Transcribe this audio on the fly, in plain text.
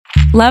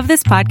Love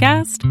this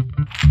podcast?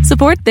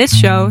 Support this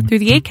show through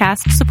the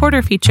Acast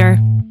supporter feature.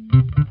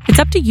 It's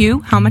up to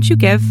you how much you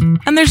give,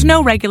 and there's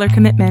no regular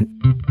commitment.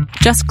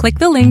 Just click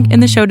the link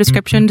in the show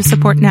description to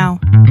support now.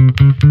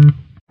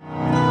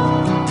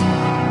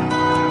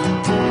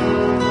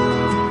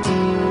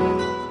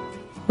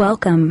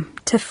 Welcome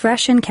to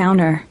Fresh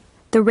Encounter,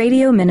 the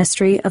radio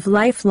ministry of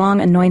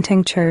Lifelong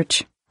Anointing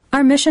Church.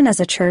 Our mission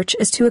as a church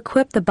is to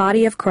equip the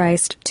body of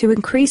Christ to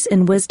increase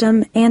in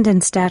wisdom and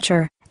in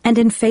stature, and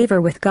in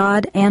favor with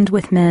God and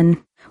with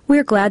men.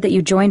 We're glad that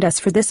you joined us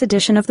for this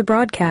edition of the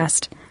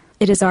broadcast.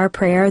 It is our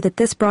prayer that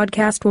this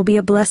broadcast will be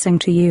a blessing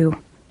to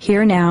you.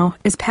 Here now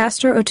is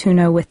Pastor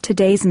Otuno with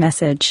today's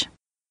message.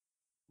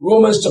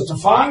 Romans chapter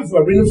 5,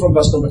 we're reading from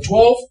verse number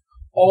 12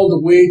 all the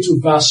way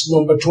to verse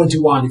number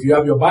 21. If you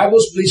have your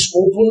Bibles, please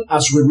open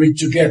as we read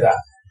together.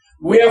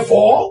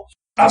 Wherefore,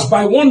 as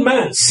by one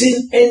man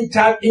sin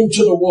entered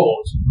into the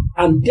world,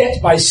 and death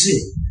by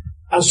sin,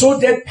 and so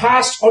death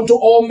passed unto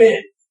all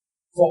men,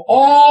 for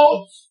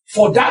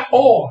that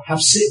all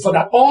have sinned.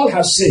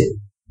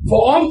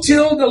 For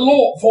until the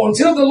law,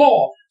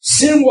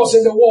 sin was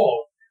in the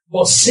world,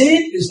 but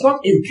sin is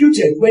not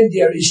imputed when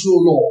there is no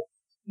law.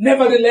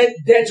 Nevertheless,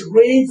 death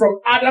reigned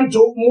from Adam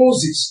to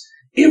Moses,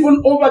 even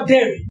over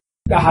them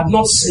that had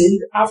not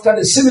sinned, after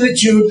the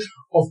similitude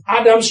of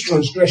Adam's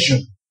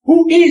transgression,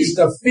 who is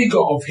the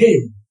figure of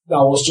him that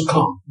was to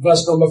come.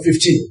 Verse number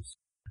 15.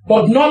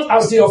 But not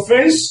as the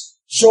offense,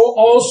 so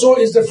also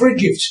is the free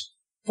gift.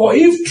 For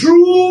if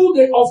through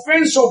the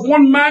offense of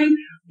one man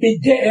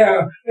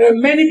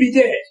many be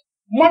dead,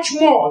 much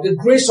more the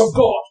grace of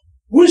God,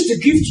 which is the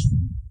gift,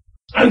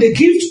 and the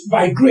gift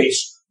by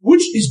grace,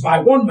 which is by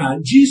one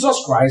man,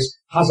 Jesus Christ,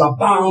 has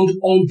abounded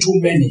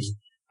unto many.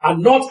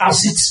 And not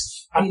as it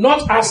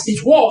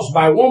was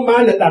by one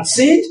man that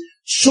sinned,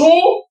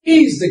 so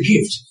is the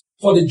gift.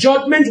 For the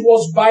judgment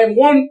was by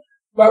one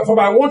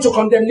to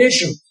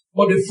condemnation,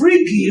 but the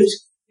free gift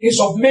is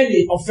of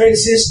many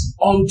offenses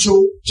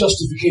unto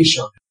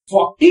justification.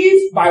 For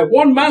if by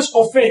one man's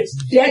offense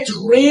death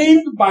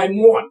reigned by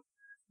one,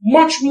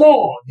 much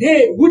more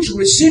they which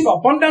receive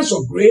abundance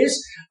of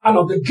grace and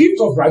of the gift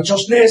of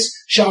righteousness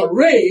shall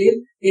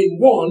reign in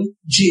one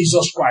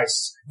Jesus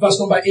Christ. Verse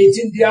number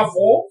 18,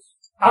 therefore,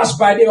 as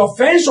by the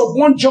offense of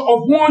one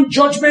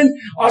judgment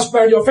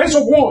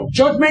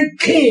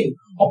came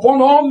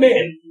upon all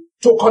men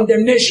to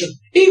condemnation,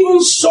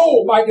 even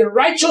so by the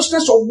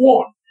righteousness of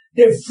one,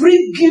 the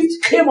free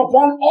gift came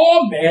upon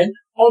all men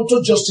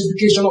unto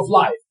justification of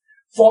life.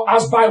 For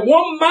as by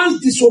one man's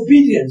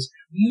disobedience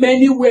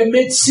many were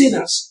made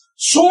sinners,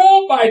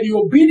 so by the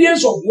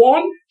obedience of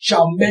one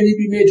shall many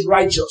be made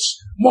righteous.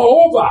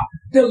 Moreover,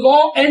 the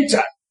law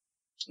entered,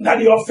 that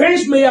the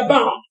offense may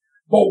abound.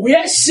 But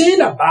where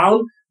sin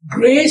abound,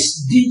 grace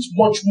did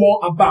much more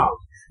abound.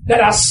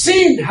 That as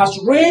sin has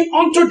reigned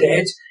unto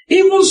death,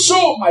 even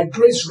so might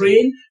grace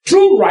reign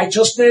through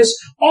righteousness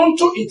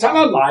unto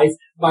eternal life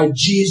by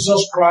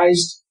Jesus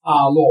Christ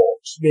our Lord.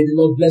 May the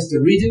Lord bless the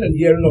reading and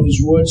hearing of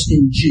His words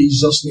in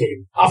Jesus'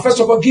 name. I'll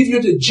first of all give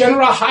you the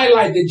general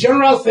highlight, the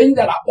general thing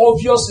that are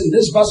obvious in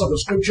this verse of the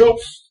scripture,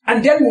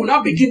 and then we'll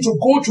now begin to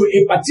go to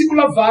a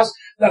particular verse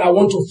that I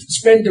want to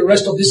spend the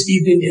rest of this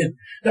evening in.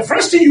 The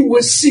first thing you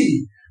will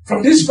see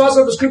from this verse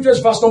of the scripture is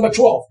verse number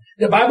 12.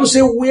 The Bible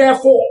says,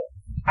 wherefore,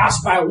 as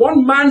by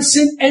one man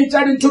sin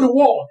entered into the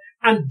world,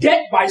 and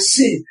death by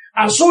sin,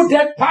 and so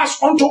death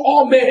passed unto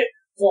all men,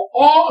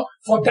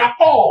 for that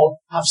all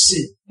have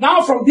sinned.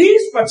 Now from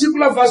this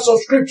particular verse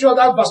of scripture,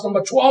 that verse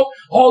number 12,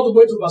 all the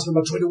way to verse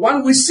number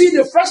 21,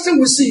 the first thing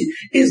we see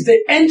is the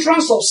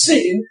entrance of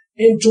sin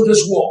into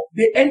this world.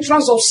 The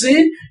entrance of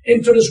sin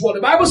into this world.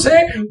 The Bible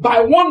says, by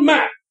one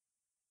man,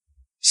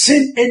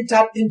 sin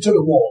entered into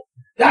the world.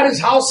 That is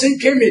how sin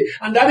came in,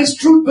 and that is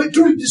through the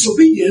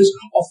disobedience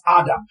of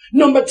Adam.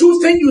 Number two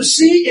thing you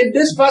see in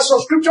this verse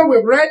of scripture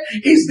we've read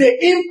is the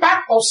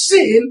impact of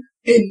sin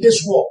in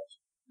this world.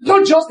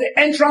 Not just the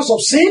entrance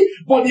of sin,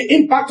 but the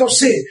impact of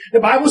sin. The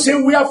Bible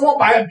says, wherefore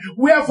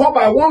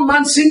by one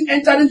man sin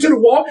entered into the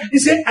world,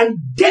 it said, and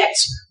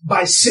death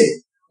by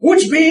sin.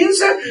 Which means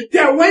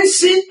that when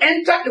sin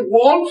entered the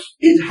world,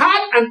 it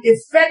had an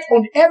effect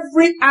on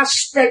every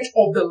aspect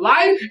of the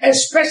life,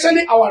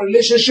 especially our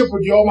relationship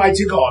with the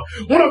Almighty God.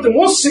 One of the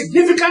most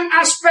significant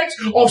aspects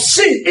of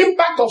sin,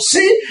 impact of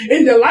sin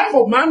in the life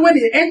of man when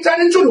he entered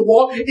into the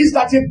world, is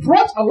that it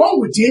brought along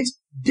with it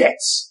death.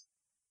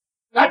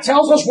 That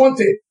tells us one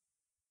thing.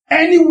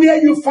 Anywhere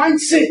you find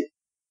sin,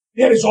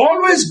 there is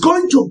always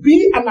going to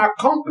be an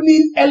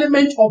accompanying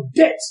element of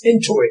death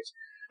into it.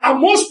 And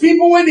most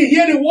people, when they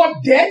hear the word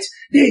death,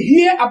 they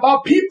hear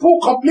about people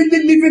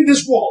completely leaving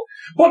this world.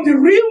 But the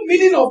real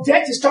meaning of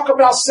death is talking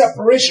about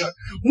separation.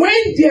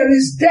 When there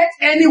is death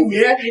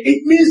anywhere,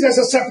 it means there's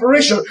a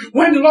separation.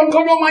 When the Lord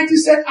God Almighty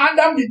said,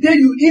 Adam, the day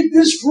you eat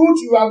this fruit,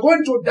 you are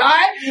going to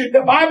die,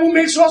 the Bible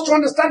makes us to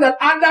understand that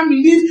Adam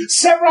lived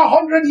several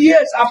hundred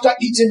years after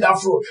eating that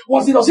fruit.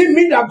 Does it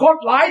mean that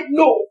God lied?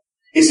 No.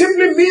 It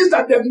simply means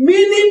that the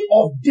meaning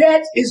of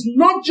death is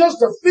not just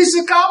the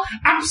physical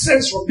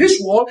absence from this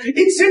world.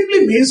 It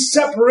simply means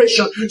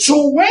separation.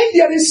 So when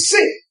there is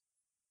sin,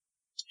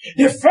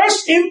 the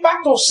first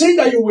impact of sin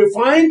that you will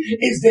find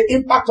is the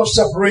impact of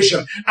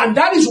separation. And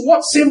that is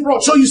what sin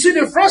brought. So you see,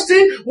 the first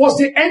thing was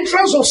the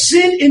entrance of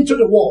sin into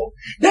the world.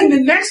 Then the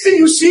next thing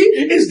you see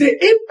is the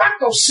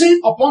impact of sin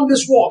upon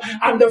this world.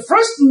 And the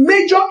first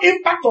major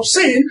impact of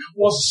sin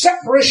was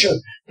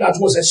separation that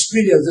was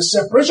experienced. The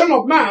separation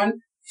of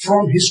man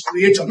from his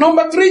creator.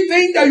 Number three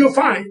thing that you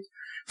find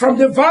from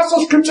the verse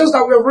of scriptures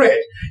that we've read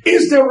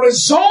is the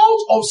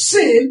result of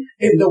sin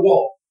in the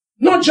world.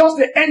 Not just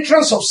the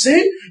entrance of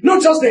sin,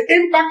 not just the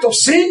impact of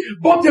sin,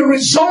 but the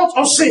result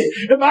of sin.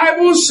 The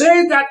Bible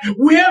says that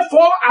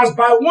wherefore as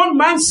by one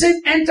man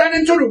sin entered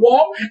into the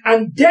world,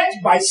 and death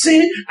by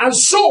sin, and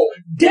so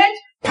death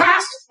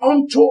passed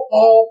unto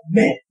all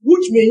men.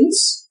 Which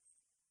means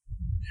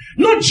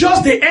not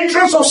just the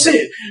entrance of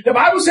sin. The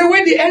Bible says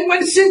when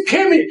sin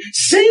came in,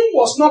 sin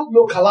was not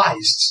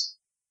localized.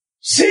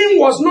 Sin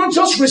was not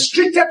just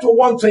restricted to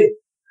one thing.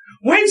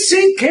 When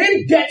sin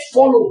came, death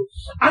followed.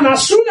 And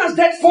as soon as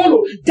death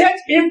followed, death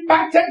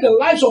impacted the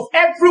lives of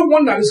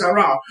everyone that is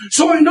around.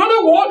 So in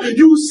other words,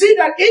 you see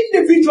that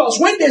individuals,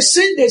 when they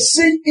sin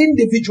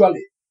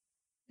individually.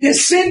 They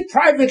sin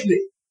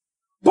privately.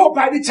 But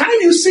by the time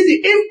you see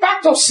the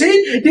impact of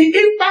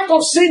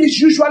sin is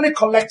usually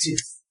collective.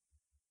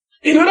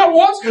 In other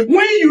words,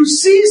 when you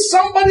see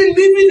somebody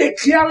living a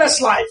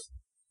careless life,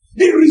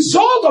 the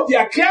result of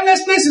their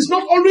carelessness is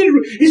not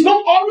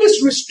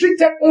always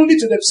restricted only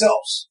to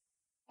themselves.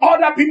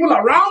 Other people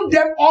around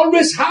them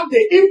always have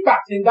the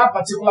impact in that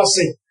particular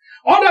sin.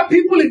 Other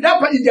people in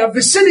their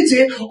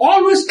vicinity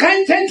always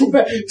tend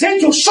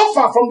to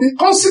suffer from the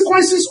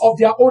consequences of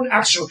their own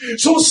action.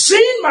 So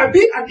sin might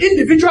be an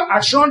individual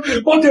action,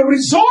 but the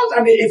result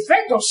and the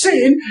effect of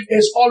sin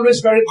is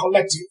always very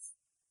collective.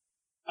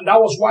 And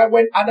that was why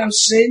when Adam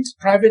sinned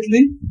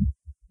privately,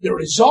 the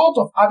result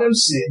of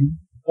Adam's sin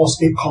was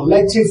a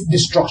collective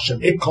destruction,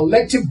 a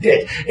collective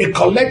death, a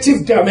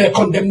collective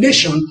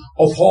condemnation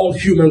of all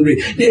human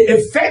race. The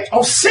effect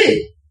of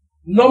sin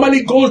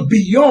normally goes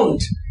beyond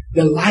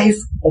the life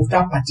of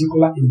that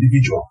particular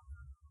individual.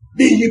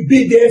 The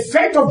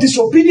effect of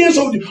disobedience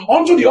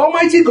unto the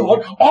Almighty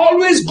God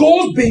always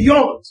goes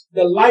beyond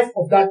the life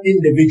of that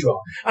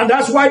individual. And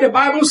that's why the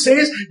Bible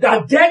says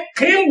that death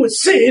came with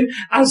sin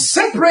and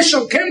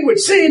separation came with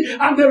sin,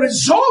 and the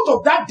result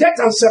of that death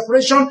and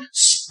separation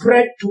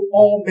spread to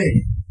all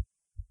men.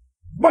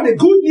 But the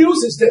good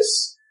news is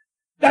this,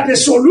 that the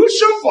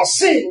solution for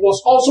sin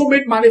was also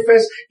made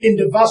manifest in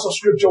the verse of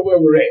scripture where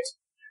we read.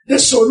 The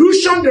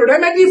solution, the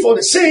remedy for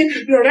the sin,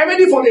 the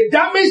remedy for the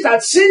damage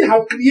that sin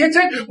had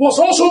created was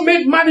also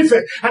made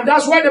manifest. And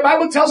that's why the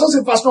Bible tells us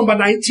in verse number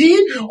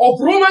 19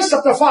 of Romans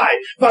chapter 5,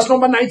 verse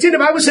number 19, the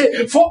Bible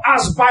says, for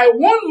as by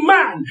one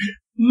man's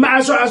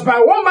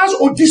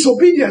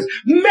disobedience,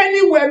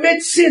 many were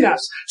made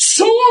sinners,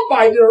 so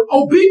by the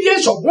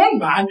obedience of one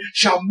man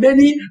shall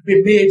many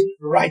be made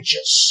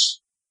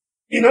righteous.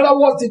 In other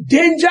words, the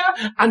danger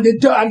and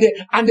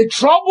the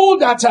trouble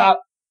that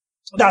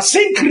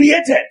sin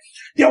created,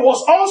 there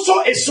was also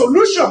a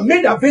solution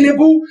made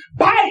available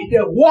by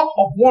the work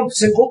of one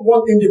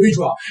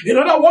individual. In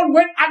other words,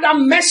 when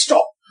Adam messed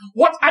up,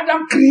 what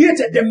Adam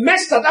created, the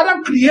mess that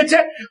Adam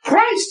created,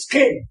 Christ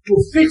came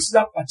to fix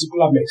that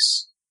particular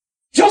mess.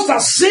 Just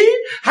as sin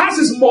has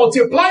its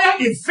multiplier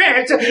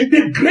effect,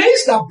 the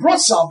grace that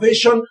brought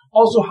salvation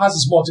also has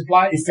its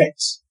multiplier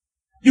effect.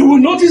 You will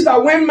notice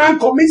that when man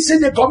commits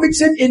sin, they commit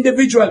sin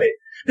individually.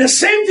 The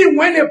same thing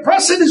when a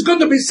person is going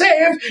to be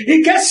saved,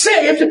 he gets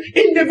saved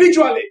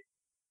individually.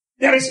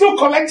 There is no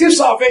collective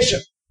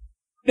salvation.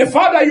 The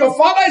fact that your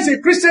father is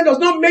a Christian does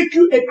not make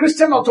you a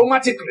Christian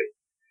automatically.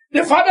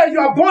 The fact that you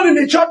are born in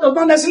a church does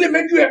not necessarily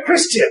make you a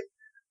Christian.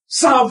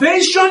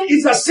 Salvation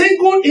is a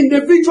single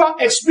individual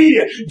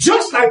experience.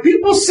 Just like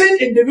people sin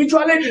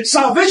individually,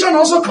 salvation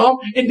also comes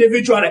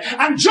individually.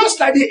 And just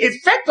like the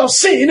effect of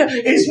sin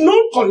is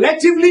known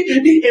collectively,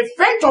 the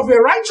effect of a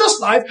righteous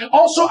life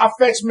also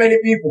affects many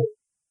people.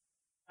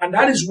 And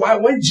that is why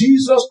when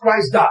Jesus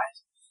Christ died,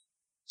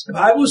 the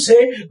Bible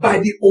says, by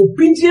the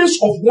obedience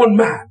of one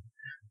man,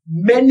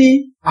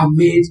 many are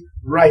made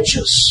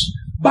righteous.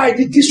 By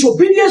the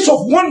disobedience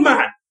of one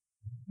man,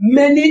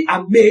 many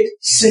are made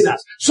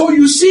sinners. So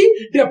you see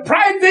the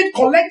private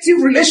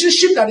collective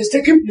relationship that is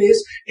taking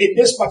place in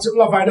this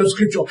particular vital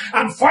scripture.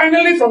 And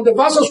finally, from the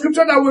verse of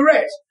scripture that we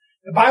read,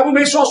 the Bible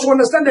makes us to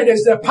understand that there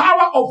is the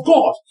power of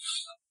God,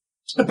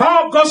 the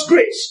power of God's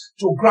grace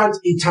to grant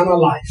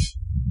eternal life.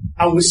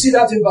 And we see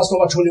that in verse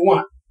number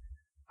 21.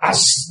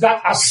 As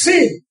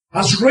sin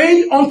has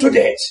reigned unto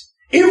death,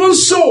 even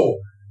so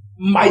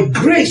my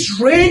grace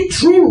reigned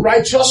through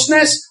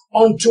righteousness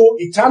unto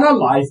eternal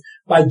life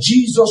by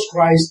Jesus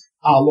Christ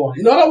our Lord.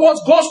 In other words,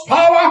 God's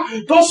power,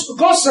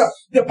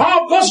 the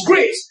power of God's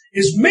grace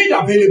is made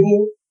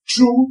available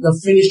through the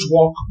finished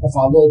work of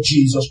our Lord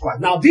Jesus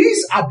Christ. Now,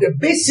 these are the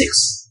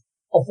basics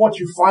of what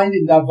you find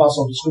in that verse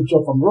of the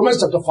scripture from Romans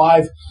chapter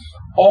 5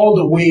 all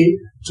the way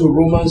to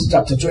Romans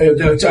chapter 12,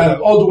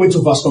 all the way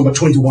to verse number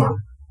 21.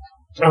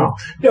 Now,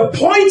 the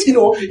point,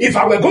 if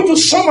I were going to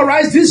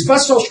summarize this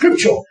verse of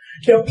scripture,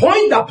 the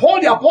point that Paul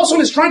the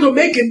Apostle is trying to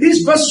make in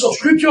these verses of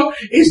scripture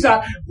is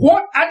that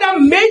what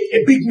Adam made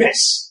a big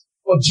mess,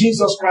 but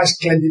Jesus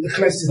Christ cleaned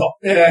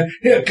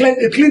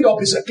up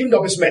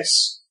his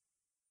mess.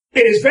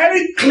 It is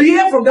very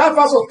clear from that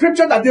verse of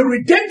scripture that the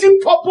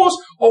redemptive purpose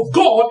of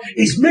God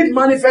is made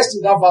manifest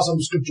in that verse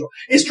of scripture.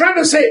 It's trying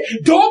to say,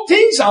 though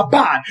things are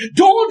bad,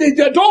 though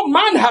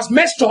man has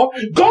messed up,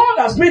 God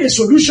has made a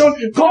solution,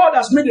 God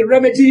has made a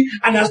remedy,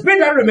 and has made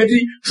that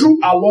remedy through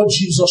our Lord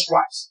Jesus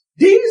Christ.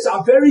 These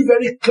are very,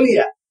 very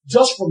clear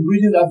just from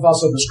reading that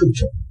verse of the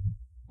scripture.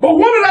 But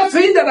one other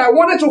thing that I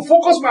wanted to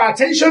focus my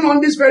attention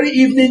on this very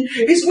evening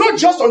is not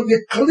just on the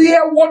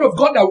clear word of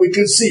God that we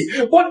can see,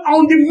 but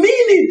on the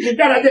meaning,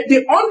 that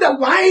the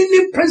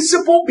underlying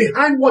principle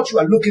behind what you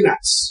are looking at.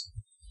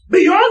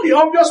 Beyond the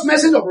obvious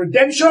message of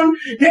redemption,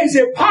 there is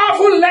a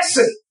powerful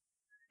lesson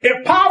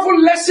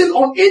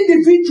on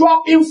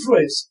individual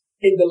influence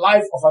in the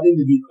life of an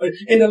individual,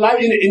 in the life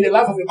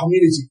of a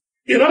community.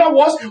 In other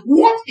words,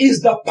 what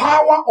is the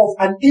power of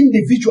an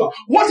individual?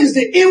 What is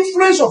the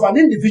influence of an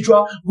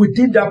individual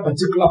within that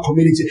particular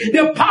community?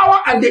 The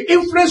power and the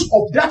influence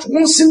of that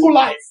one single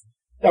life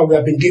that we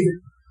have been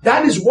given.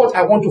 That is what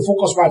I want to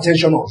focus my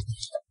attention on.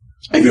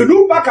 If you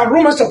look back at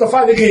Romans chapter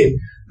 5 again,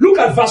 look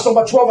at verse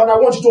number 12, and I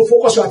want you to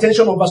focus your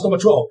attention on verse number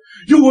 12.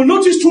 You will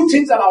notice two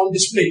things that are on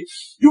display.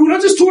 You will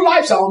notice two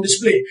lives are on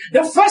display.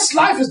 The first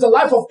life is the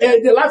life of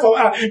Adam.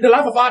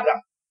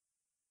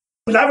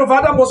 The life of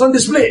Adam was on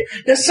display.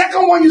 The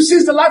second one you see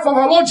is the life of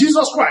our Lord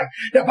Jesus Christ.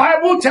 The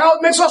Bible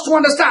makes us to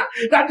understand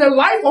that the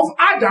life of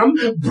Adam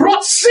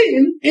brought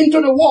sin into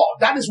the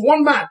world. That is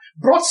one man,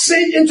 brought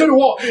sin into the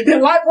world. The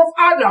life of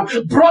Adam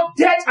brought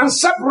death and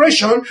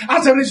separation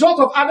as a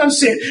result of Adam's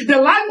sin. The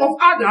life of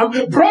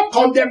Adam brought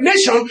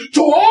condemnation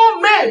to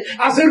all men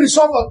as a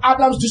result of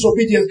Adam's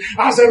disobedience.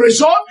 As a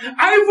result,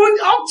 even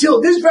up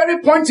till this very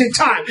point in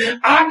time,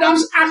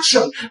 Adam's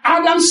action,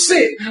 Adam's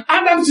sin,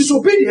 Adam's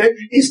disobedience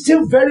is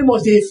still very much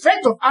the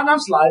effect of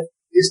Adam's life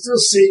is still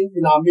seen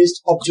in our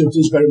midst up to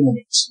this very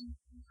moment.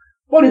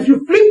 But if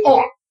you flip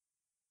on,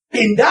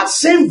 in that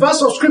same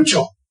verse of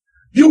scripture,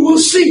 you will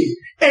see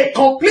a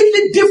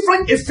completely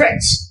different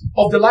effect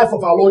of the life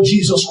of our Lord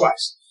Jesus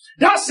Christ.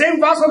 That same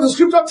verse of the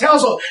scripture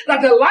tells us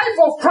that the life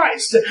of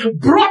Christ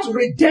brought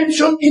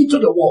redemption into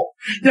the world.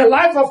 The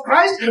life of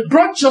Christ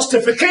brought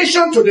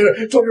justification to the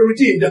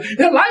redeemed.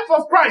 The life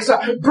of Christ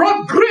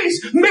brought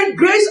grace, made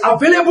grace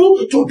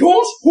available to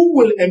those who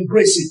will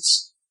embrace it.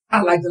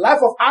 And like the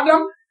life of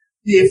Adam,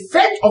 the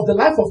effect of the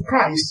life of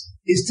Christ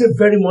is still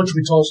very much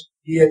with us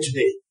here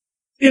today.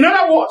 In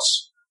other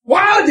words,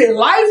 while the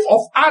life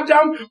of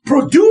Adam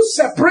produced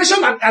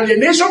separation and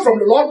alienation from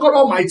the Lord God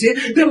Almighty,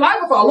 the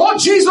life of our Lord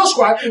Jesus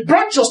Christ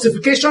brought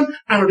justification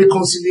and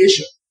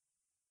reconciliation.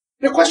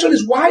 The question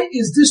is, why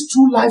is these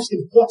two lives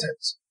important?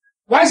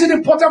 Why is it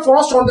important for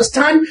us to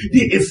understand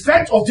the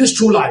effect of these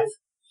two lives?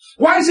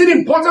 Why is it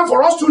important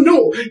for us to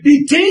know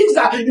the things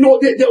that,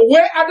 the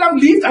way Adam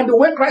lived and the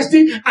way Christ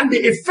did and the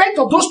effect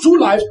of those two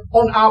lives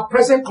on our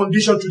present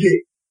condition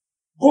today?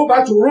 Go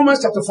back to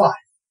Romans chapter 5.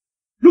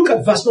 Look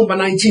at verse number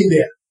 19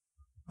 there.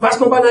 Verse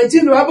number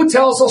 19, the Bible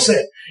tells us,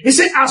 it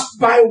said, as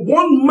by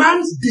one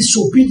man's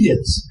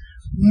disobedience,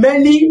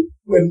 many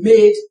were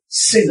made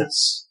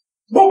sinners.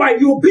 But by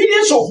the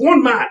obedience of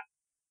one man,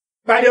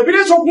 by the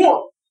obedience of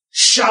one,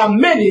 shall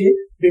many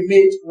be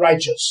made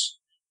righteous.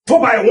 For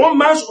by one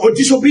man's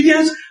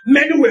disobedience,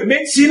 many were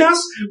made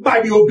sinners. By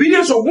the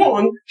obedience of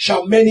one,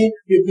 shall many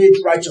be made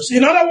righteous.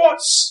 In other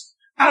words,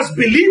 as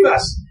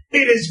believers,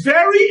 it is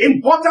very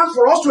important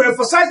for us to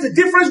emphasize the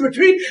difference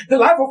between the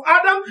life of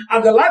Adam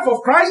and the life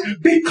of Christ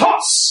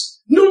because,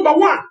 number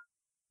one,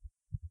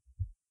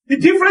 the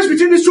difference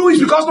between these two is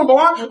because, number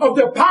one, of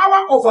the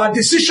power of our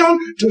decision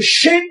to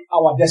shape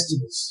our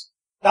destinies.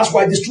 That's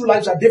why these two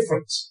lives are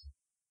different.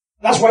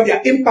 That's why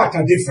their impact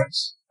are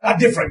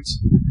different.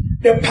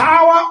 The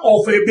power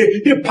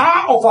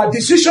of our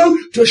decision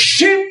to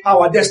shape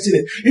our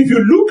destiny. If you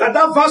look at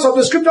that verse of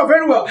the scripture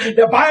very well,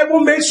 the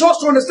Bible makes us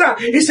to understand.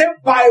 It said,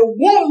 by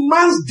one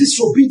man's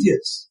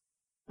disobedience.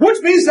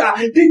 Which means that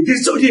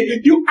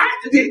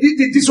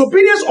the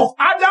disobedience of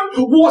Adam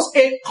was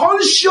a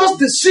conscious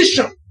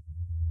decision.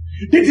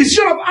 The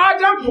decision of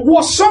Adam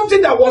was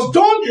something that was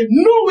done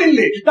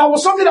knowingly. That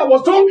was something that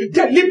was done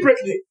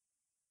deliberately.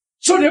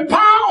 So the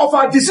power of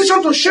our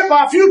decision to shape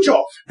our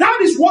future,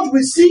 that is what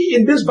we see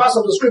in this verse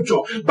of the scripture.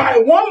 By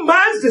one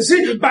man's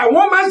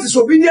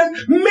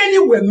disobedience, many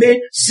were made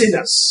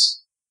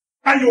sinners.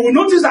 And you will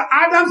notice that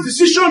Adam's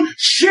decision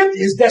shaped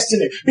his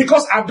destiny.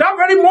 Because at that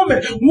very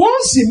moment,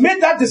 once he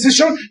made that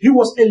decision, he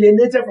was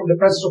alienated from the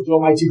presence of the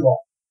Almighty God.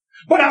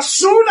 But as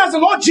soon as the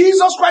Lord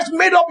Jesus Christ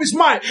made up his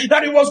mind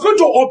that he was going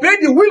to obey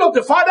the will of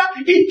the Father,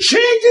 he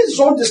changed his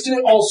own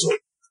destiny also.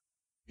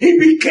 He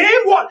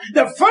became what?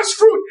 The first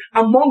fruit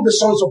among the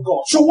sons of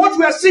God. So what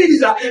we are seeing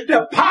is that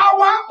the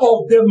power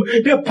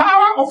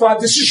of our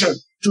decision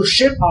to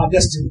shape our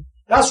destiny.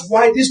 That's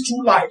why these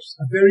two lives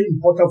are very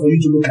important for you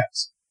to look at.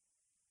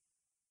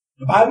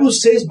 The Bible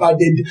says by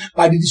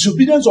the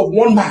disobedience of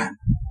one man,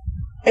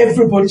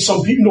 everybody,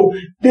 some people,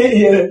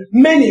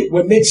 many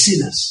were made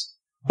sinners.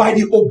 By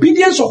the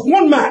obedience of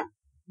one man,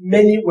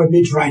 many were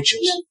made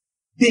righteous.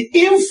 The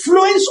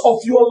influence of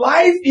your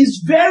life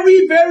is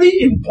very, very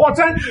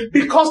important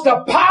because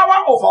the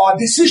power of our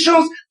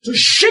decisions to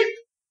shape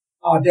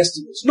our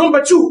destinies.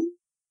 Number two,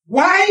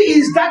 why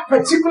is that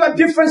particular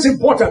difference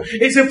important?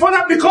 It's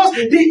important because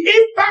the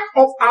impact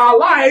of our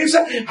lives,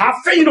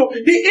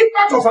 the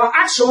impact of our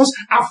actions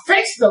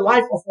affects the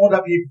life of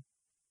other people.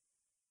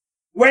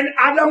 When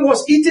Adam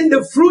was eating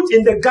the fruit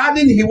in the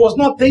garden, he was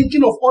not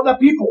thinking of other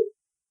people.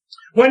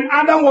 When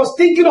Adam was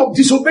thinking of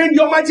disobeying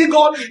the Almighty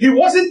God, he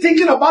wasn't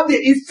thinking about the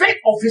effect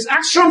of his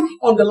action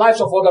on the lives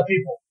of other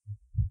people.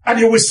 And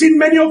you will see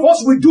many of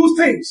us, we do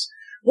things.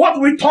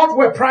 What we thought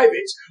were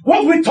private,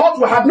 what we thought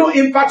had no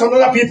impact on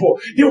other people,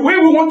 the way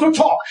we want to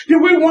talk, the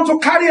way we want to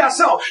carry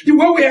ourselves, the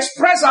way we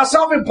express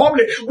ourselves in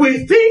public,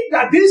 we think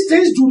that these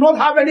things do not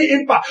have any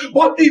impact.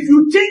 But if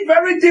you think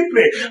very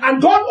deeply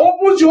and God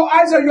opens your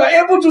eyes and you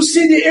are able to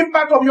see the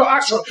impact of your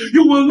action,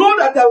 you will know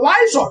that the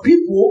lives of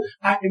people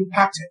are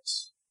impacted.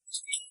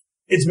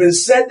 It's been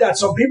said that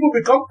some people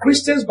become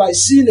Christians by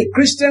seeing the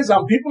Christians,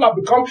 and people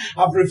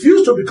have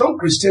refused to become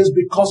Christians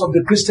because of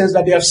the Christians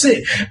that they have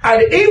seen.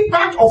 And the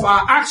impact of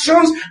our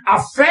actions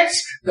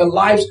affects the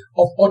lives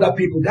of other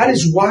people. That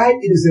is why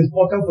it is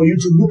important for you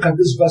to look at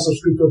this verse of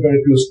scripture very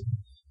closely.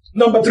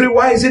 Number three,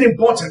 why is it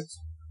important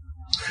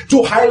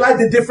to highlight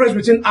the difference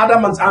between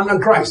Adam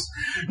and Christ?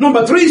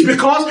 Number three is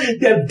because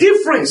the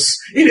difference,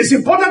 it is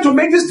important to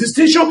make this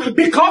distinction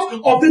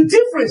because of the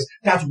difference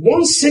that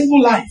one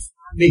single life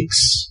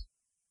makes.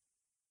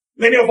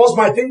 Many of us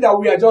might think that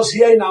we are just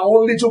here in our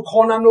own little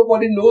corner.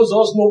 Nobody knows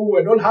us.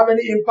 We don't have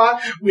any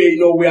impact. We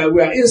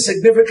are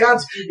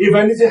insignificant. If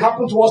anything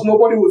happens to us,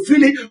 nobody will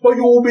feel it. But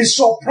you will be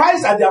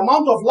surprised at the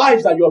amount of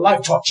lives that your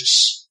life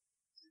touches.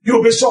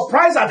 You'll be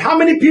surprised at how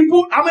many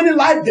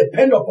lives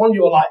depend upon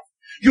your life.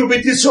 You'll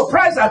be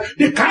surprised at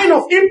the kind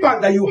of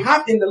impact that you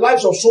have in the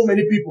lives of so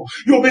many people.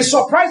 You'll be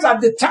surprised at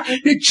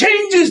the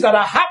changes that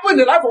are happening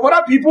in the life of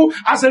other people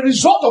as a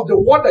result of the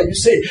word that you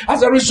say,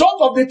 as a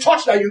result of the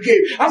touch that you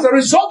gave, as a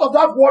result of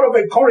that word of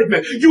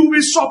encouragement. You'll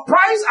be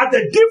surprised at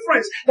the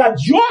difference that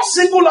your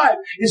single life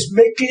is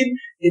making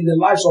in the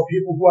lives of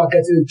people who are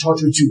getting in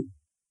touch with you.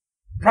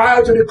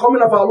 Prior to the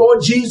coming of our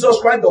Lord Jesus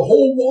Christ, the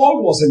whole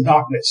world was in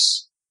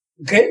darkness.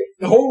 Okay?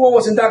 The whole world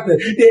was in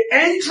darkness. The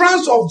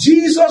entrance of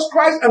Jesus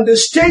Christ and the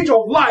stage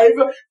of life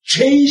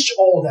changed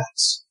all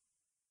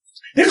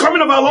that. The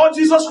coming of our Lord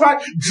Jesus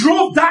Christ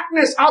drove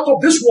darkness out of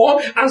this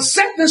world and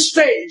set the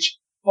stage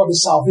for the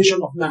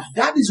salvation of man.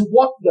 That is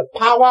what the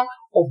power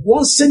of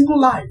one single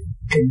life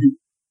can do.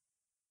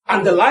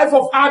 And the life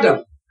of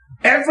Adam,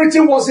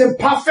 everything was in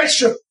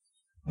perfection.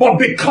 But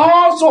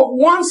because of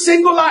one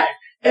single life,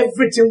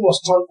 everything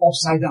was turned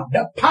upside down.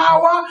 The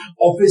power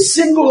of a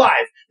single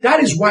life. That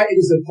is why it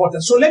is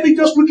important. So let me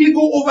just quickly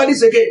go over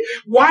this again.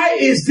 Why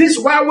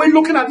are we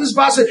looking at this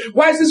verse?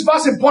 Why is this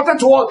verse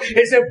important to us?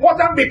 It's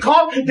important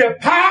because the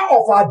power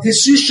of our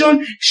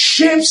decision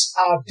shapes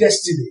our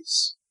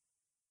destinies.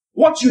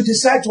 What you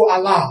decide to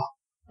allow,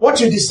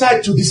 what you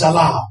decide to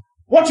disallow,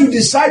 what you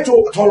decide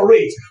to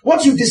tolerate,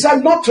 what you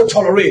decide not to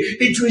tolerate,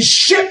 it will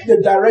shape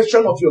the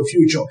direction of your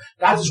future.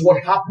 That is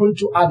what happened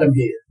to Adam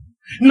here.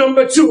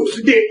 Number two,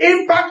 the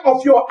impact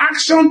of your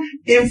action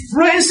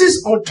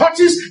influences or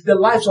touches the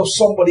lives of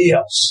somebody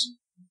else.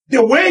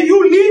 The way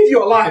you live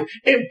your life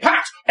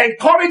impacts,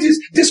 encourages,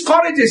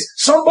 discourages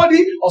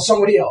somebody or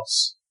somebody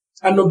else.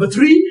 And number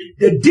three,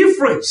 the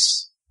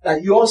difference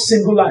that your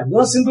single life,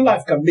 one single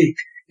life can make,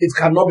 it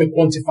cannot be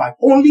quantified.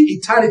 Only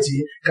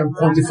eternity can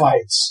quantify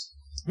it.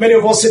 Many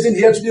of us sitting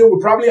here today, we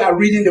probably are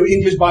reading the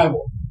English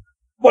Bible.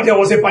 But there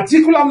was a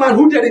particular man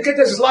who dedicated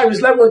his life.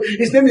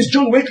 His name is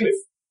John Wycliffe.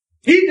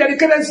 He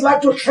dedicated his life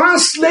to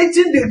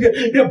translating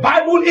the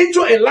Bible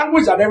into a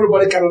language that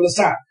everybody can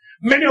understand.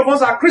 Many of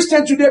us are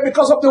Christian today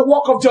because of the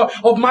work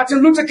of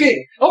Martin Luther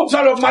King. Of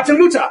Martin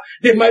Luther,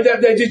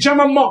 the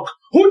German monk,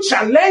 who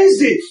challenged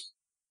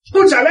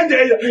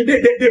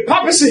the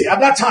papacy at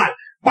that time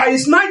by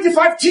his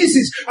 95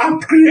 theses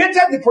and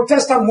created the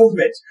Protestant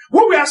movement.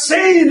 What we are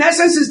saying in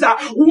essence is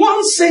that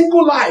one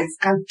single life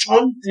can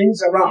turn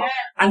things around,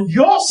 and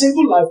your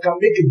single life can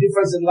make a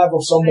difference in the life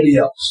of somebody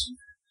else.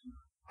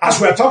 As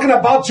we're talking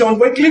about John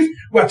Wycliffe,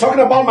 we're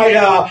talking about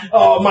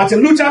Martin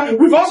Luther.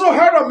 We've also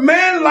heard of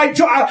men like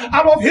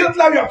Adolf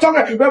Hitler.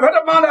 We've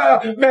heard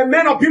about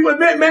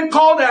men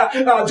called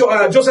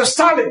Joseph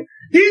Stalin.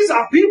 These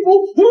are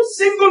people whose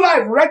single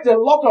life wreaked a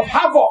lot of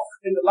havoc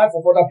in the life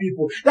of other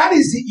people. That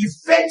is the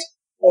effect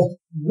of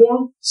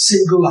one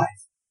single life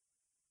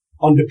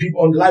on the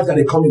people, on the life that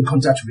they come in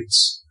contact with.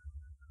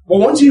 But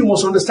one thing you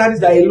must understand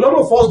is that a lot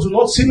of us do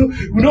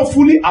not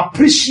fully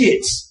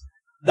appreciate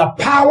the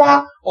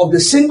power of the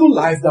single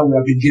life that we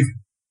have been given.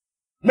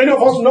 Many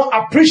of us do not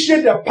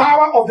appreciate the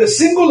power of the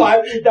single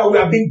life that we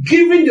have been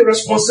given the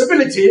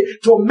responsibility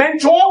to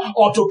mentor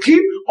or to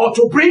keep or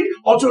to bring,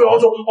 or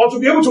to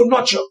be able to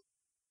nurture.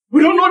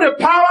 We don't know the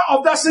power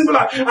of that single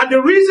life. And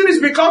the reason is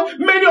because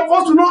many of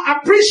us do not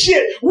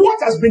appreciate what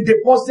has been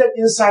deposited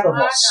inside of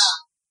us.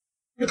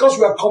 Because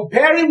we are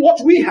comparing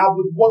what we have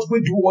with what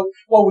we do,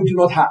 what we do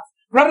not have.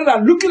 Rather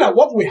than looking at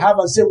what we have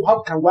and say,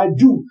 what can I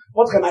do?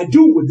 What can I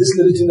do with this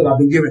little thing that I've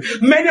been given?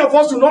 Many of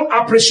us do not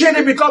appreciate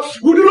it because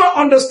we do not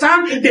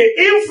understand the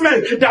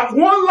influence that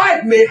one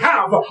life may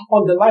have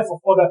on the life of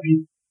other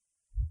people.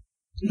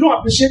 We don't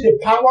appreciate the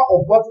power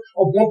of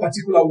one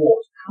particular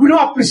word. We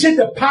don't appreciate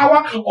the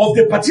power of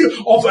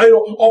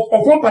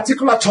one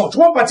particular touch,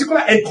 one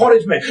particular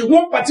encouragement,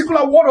 one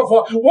particular word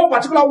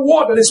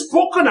that is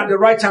spoken at the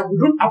right time. We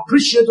don't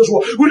appreciate those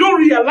words. We don't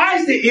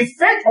realize the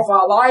effect of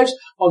our lives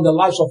on the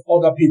lives of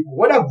other people,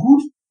 whether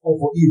good or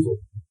for evil.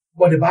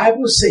 But the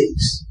Bible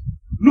says,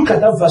 look at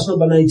that verse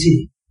number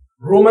 19,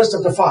 Romans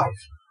chapter 5.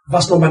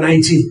 Verse number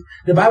 19.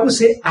 The Bible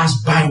says, as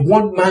by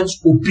one man's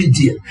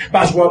obedience,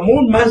 but as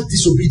one man's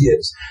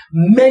disobedience,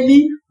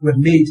 many were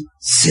made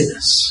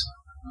sinners.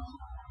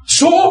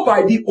 So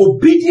by the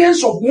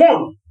obedience of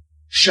one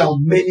shall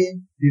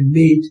many be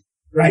made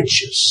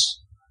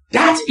righteous.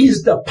 That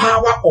is the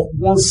power of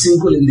one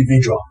single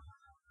individual.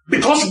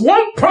 Because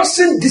one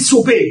person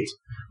disobeyed,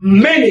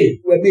 many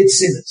were made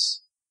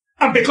sinners.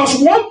 And because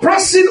one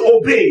person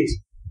obeyed,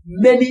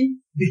 many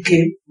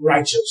became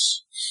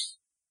righteous.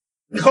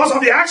 Because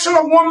of the action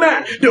of one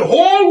man, the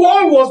whole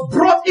world was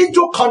brought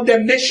into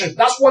condemnation.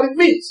 That's what it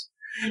means.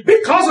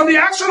 Because of the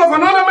action of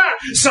another man,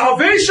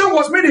 salvation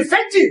was made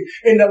effective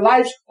in the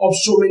lives of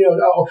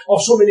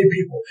so many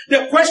people.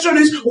 The question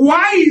is,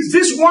 why is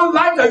this one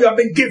life that you have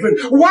been given?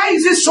 Why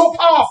is it so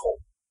powerful?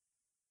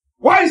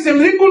 Why is the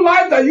single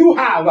life that you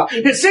have,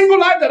 the single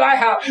life that I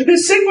have, the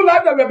single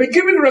life that we have been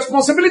given the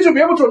responsibility to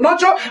be able to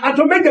nurture and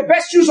to make the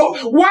best use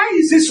of, why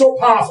is it so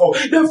powerful?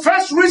 The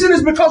first reason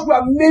is because we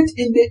are made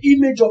in the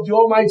image of the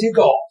Almighty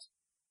God.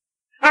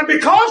 And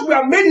because we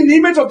are made in the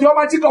image of the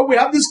Almighty God, we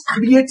have this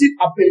creative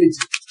ability.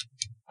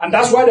 And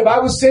that's why the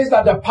Bible says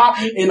that the power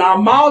in our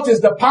mouth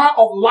is the power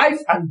of life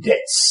and death.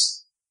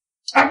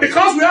 And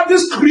because we have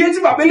this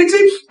creative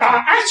ability,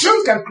 our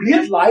actions can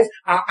create life,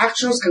 our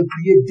actions can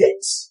create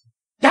death.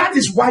 That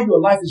is why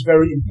your life is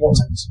very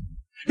important.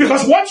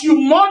 Because what you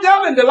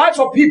model in the lives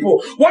of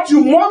people, what you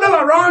model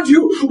around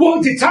you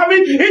will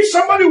determine if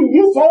somebody will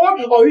move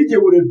forward or if they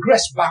will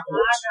regress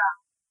backwards.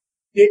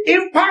 The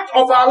impact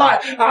of our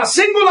life. Our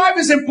single life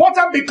is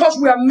important because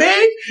we are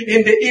made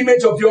in the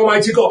image of the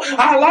Almighty God.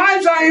 Our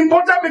lives are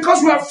important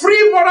because we are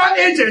free moral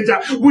agents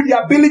with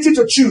the ability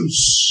to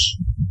choose.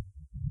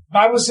 The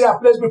Bible says, I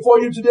place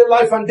before you today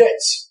life and death.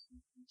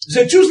 It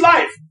says, choose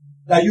life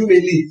that you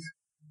may live.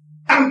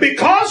 And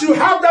because you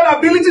have that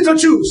ability to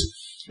choose,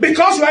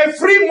 because we are a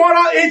free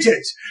moral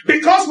agent,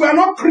 because we are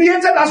not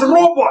created as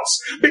robots,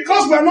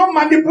 because we are not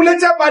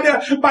manipulated by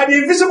the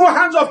invisible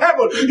hands of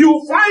heaven, you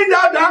will find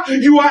out that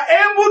you are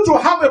able to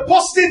have a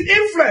positive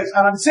influence,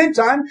 and at the same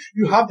time,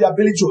 you have the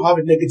ability to have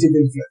a negative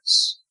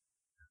influence.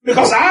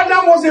 Because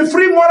Adam was a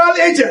free moral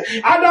agent.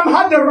 Adam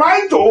had the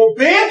right to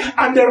obey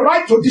and the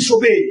right to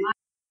disobey.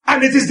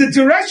 And it is the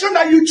direction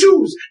that you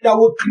choose that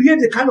will create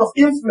the kind of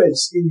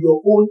influence in your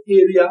own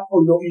area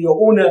or in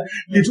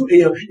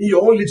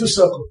your own little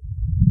circle.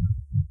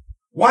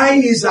 Why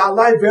is our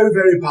life very,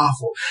 very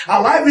powerful?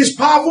 Our life is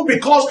powerful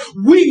because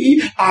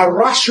we are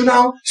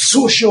rational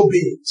social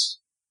beings.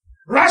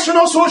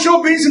 Rational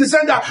social beings in the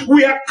sense that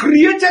we are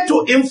created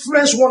to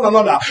influence one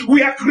another.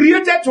 We are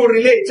created to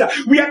relate.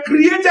 We are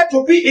created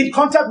to be in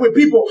contact with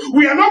people.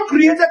 We are not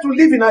created to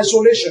live in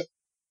isolation.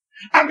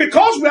 And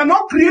because we are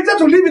not created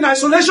to live in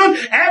isolation,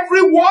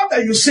 every word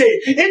that you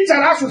say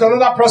interacts with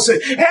another person.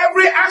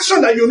 Every action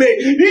that you make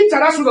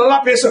interacts with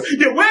another person.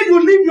 The way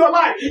you live your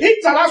life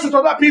interacts with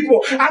other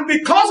people. And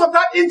because of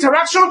that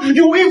interaction,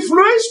 you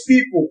influence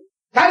people.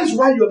 That is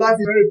why your life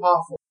is very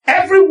powerful.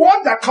 Every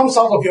word that comes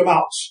out of your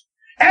mouth,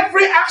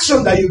 every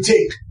action that you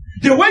take,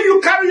 the way you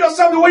carry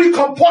yourself, the way you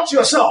comport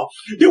yourself,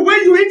 the way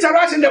you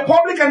interact in the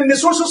public and in the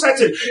social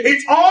setting,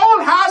 it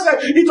all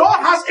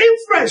has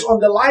influence on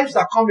the lives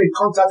that come in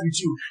contact with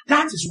you.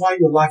 That is why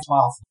your life is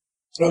powerful.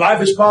 Your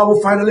life is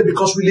powerful finally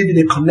because we live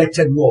in a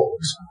connected world.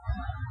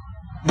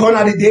 Gone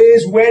are the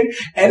days when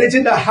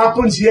anything that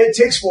happens here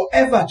takes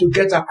forever to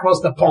get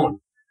across the pond.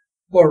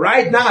 But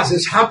right now, as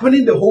it's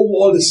happening, the whole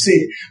world is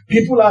seeing.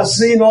 People are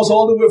seeing us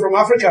all the way from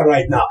Africa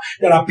right now.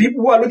 There are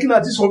people who are looking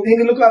at this from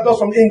England, looking at us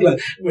from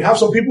England. We have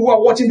some people who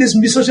are watching this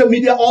social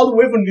media all the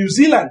way from New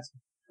Zealand.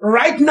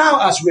 Right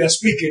now, as we are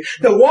speaking,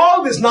 the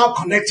world is now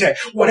connected.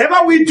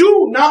 Whatever we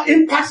do now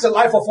impacts the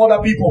life of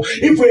other people.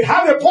 If we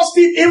have a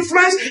positive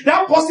influence,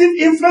 that positive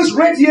influence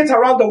radiates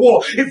around the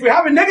world. If we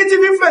have a negative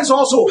influence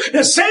also,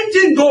 the same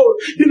thing goes.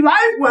 The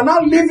life we are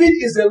now living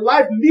is a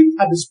life lived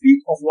at the speed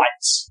of light.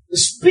 The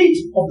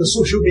speed of the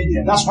social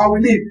media. That's how we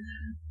live.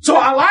 So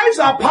our lives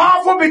are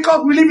powerful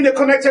because we live in a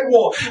connected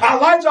world.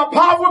 Our lives are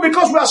powerful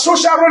because we are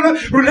social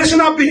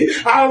relational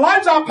beings. Our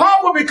lives are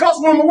powerful because,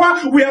 number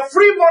one, we are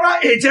free moral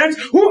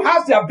agents who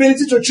have the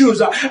ability to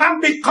choose.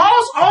 And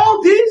because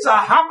all these are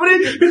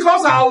happening,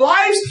 because our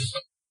lives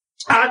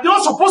are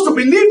not supposed to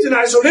be lived in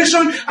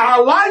isolation.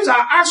 Our lives,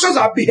 our actions,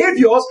 our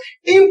behaviors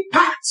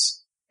impact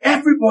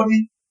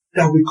everybody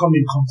that we come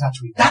in contact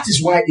with. That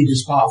is why it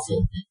is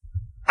powerful.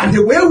 And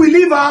the way we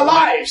live our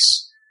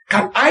lives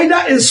can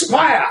either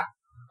inspire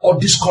or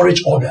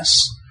discourage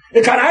others.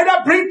 It can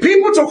either bring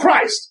people to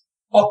Christ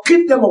or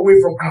keep them away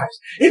from Christ.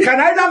 It can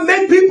either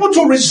make people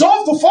to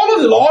resolve to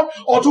follow the Lord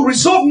or to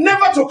resolve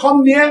never to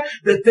come near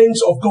the things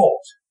of God.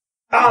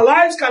 Our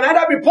lives can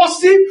either be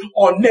positive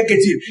or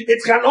negative.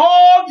 It can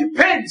all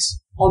depend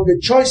on the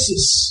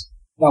choices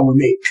that we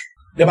make.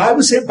 The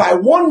Bible says, by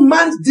one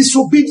man's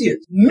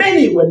disobedience,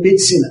 many were made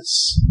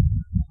sinners.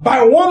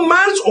 By one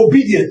man's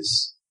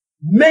obedience,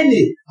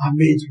 many are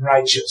made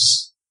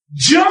righteous.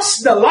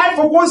 Just the life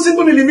of one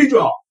single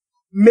individual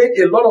made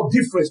a lot of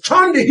difference,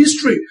 turned the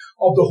history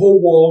of the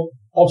whole world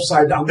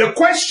upside down. The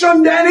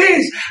question then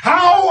is,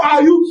 how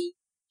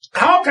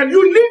can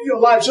you live your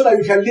life so that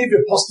you can leave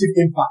a positive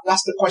impact?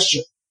 That's the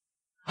question.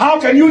 How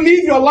can you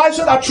live your life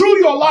so that through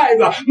your life,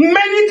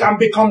 many can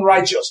become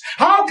righteous?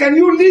 How can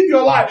you live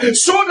your life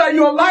so that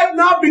your life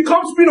now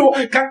becomes,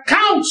 can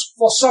count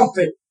for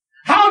something?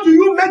 How do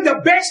you make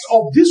the best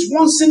of this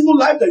one single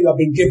life that you have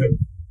been given?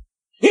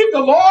 If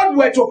the Lord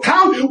were to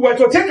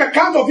take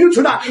account of you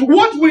tonight,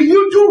 what will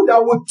you do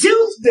that will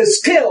tilt the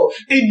scale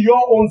in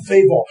your own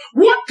favor?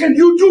 What can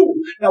you do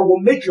that will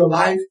make your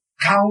life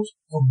count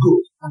for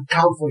good and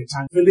count for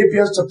eternity?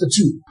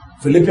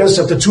 Philippians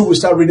chapter 2, we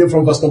start reading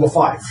from verse number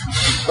 5.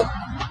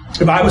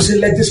 The Bible says,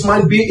 let this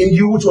mind be in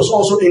you which was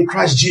also in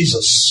Christ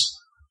Jesus,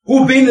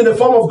 who being in the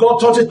form of God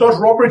thought it not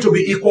robbery to be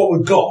equal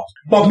with God,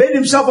 but made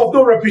himself of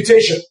no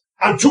reputation,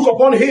 and took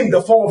upon him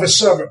the form of a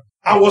servant,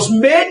 and was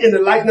made in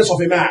the likeness of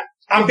a man.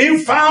 And being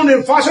found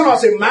in fashion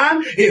as a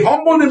man, he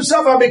humbled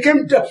himself and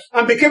became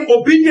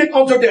obedient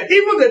unto death,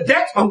 even the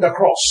death on the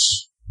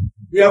cross.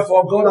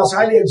 Therefore, God has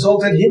highly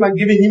exalted him and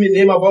given him a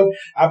name above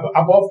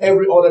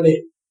every other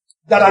name,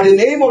 that at the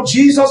name of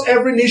Jesus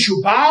every knee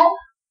should bow,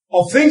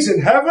 of things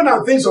in heaven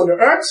and things on the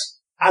earth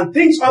and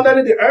things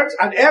under the earth,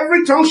 and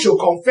every tongue shall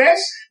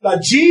confess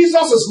that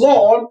Jesus is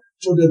Lord,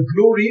 to the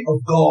glory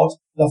of God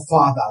the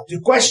Father. The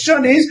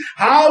question is,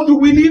 how do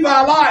we live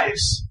our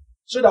lives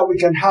so that we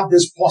can have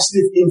this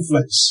positive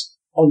influence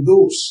on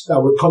those that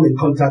we come in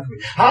contact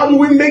with? How do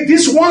we make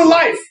this one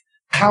life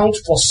count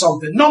for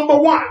something? Number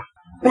one,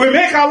 we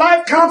make our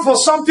life count for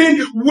something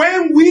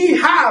when we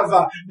have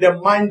the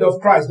mind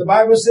of Christ. The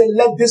Bible says,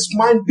 let this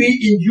mind be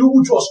in you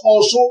which was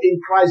also in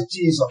Christ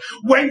Jesus.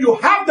 When you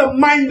have the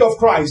mind of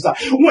Christ,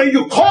 when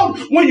you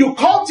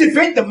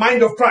cultivate the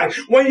mind of Christ,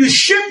 when you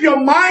shape your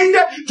mind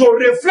to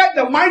reflect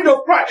the mind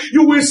of Christ,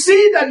 you will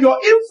see that your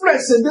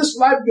influence in this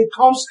life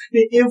becomes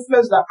the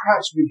influence that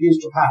Christ begins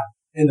to have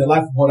in the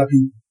life of other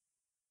people.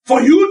 For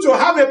you to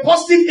have a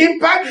positive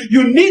impact,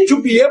 you need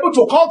to be able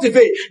to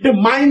cultivate the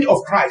mind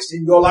of Christ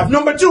in your life.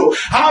 Number two,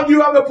 how do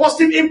you have a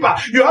positive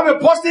impact? You have a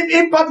positive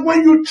impact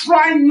when you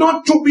try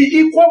not to be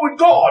equal with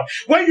God.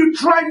 When you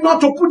try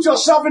not to put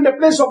yourself in the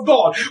place of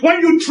God.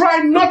 When you try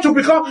not to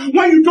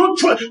when you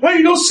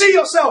don't see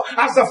yourself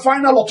as the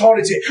final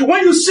authority.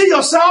 When you see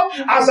yourself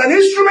as an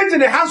instrument in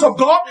the hands of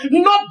God,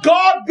 not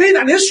God being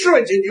an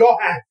instrument in your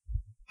hand.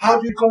 How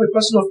do you become a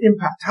person of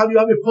impact? How do you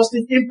have a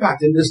positive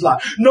impact in this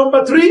life?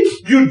 Number three,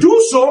 you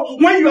do so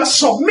when you are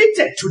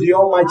submitted to the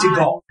Almighty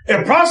God.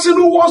 A person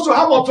who wants to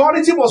have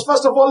authority must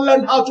first of all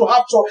learn how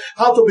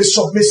to be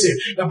submissive.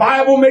 The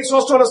Bible makes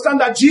us to understand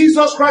that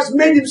Jesus Christ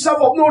made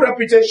himself of no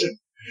reputation.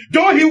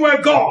 Though he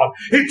were God,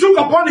 he took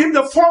upon him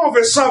the form of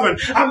a servant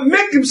and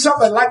made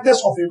himself a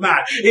likeness of a man.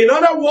 In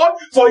other words,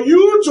 for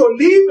you to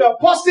leave a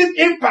positive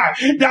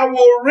impact that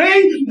will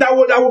reign, that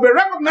will be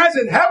recognized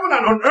in heaven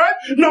and on earth,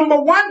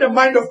 number one, the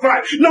mind of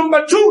Christ.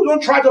 Number two,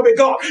 don't try to be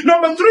God.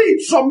 Number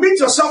three, submit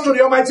yourself to the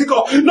Almighty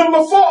God.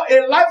 Number four,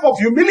 a life of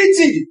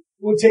humility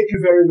will take you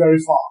very, very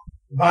far.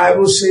 The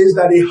Bible says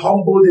that he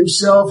humbled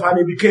himself and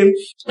he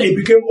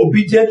became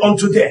obedient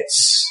unto death.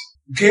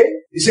 Okay?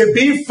 He said,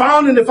 being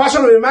found in the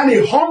fashion of a man, he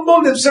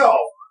humbled himself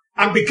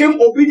and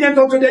became obedient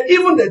unto death,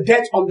 even the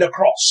death on the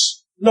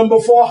cross. Number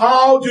four,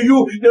 how do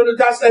you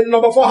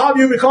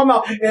become,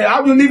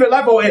 how do you live a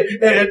life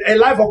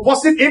of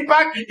positive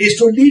impact? Is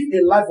to live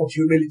a life of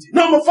humility.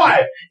 Number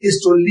five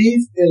is to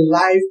live a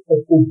life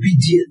of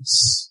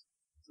obedience.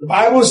 The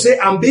Bible says,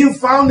 and being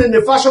found in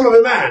the fashion of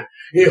a man,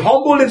 he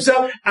humbled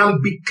himself and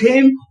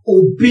became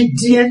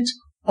obedient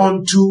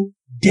unto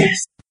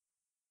death.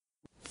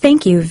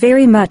 Thank you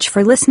very much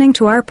for listening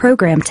to our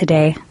program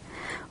today.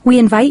 We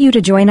invite you to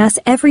join us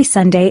every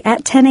Sunday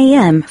at 10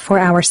 a.m. for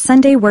our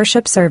Sunday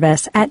worship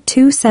service at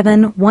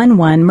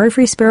 2711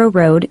 Murfreesboro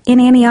Road in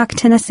Antioch,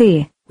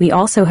 Tennessee. We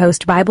also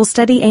host Bible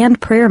study and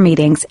prayer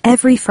meetings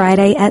every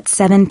Friday at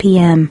 7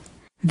 p.m.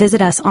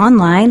 Visit us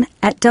online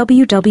at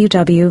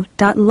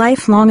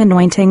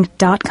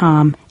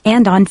www.lifelonganointing.com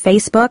and on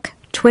Facebook,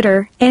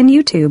 Twitter, and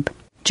YouTube.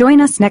 Join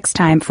us next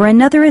time for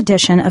another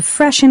edition of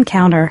Fresh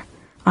Encounter.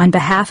 On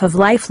behalf of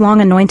Lifelong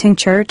Anointing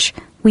Church,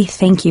 we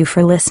thank you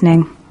for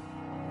listening.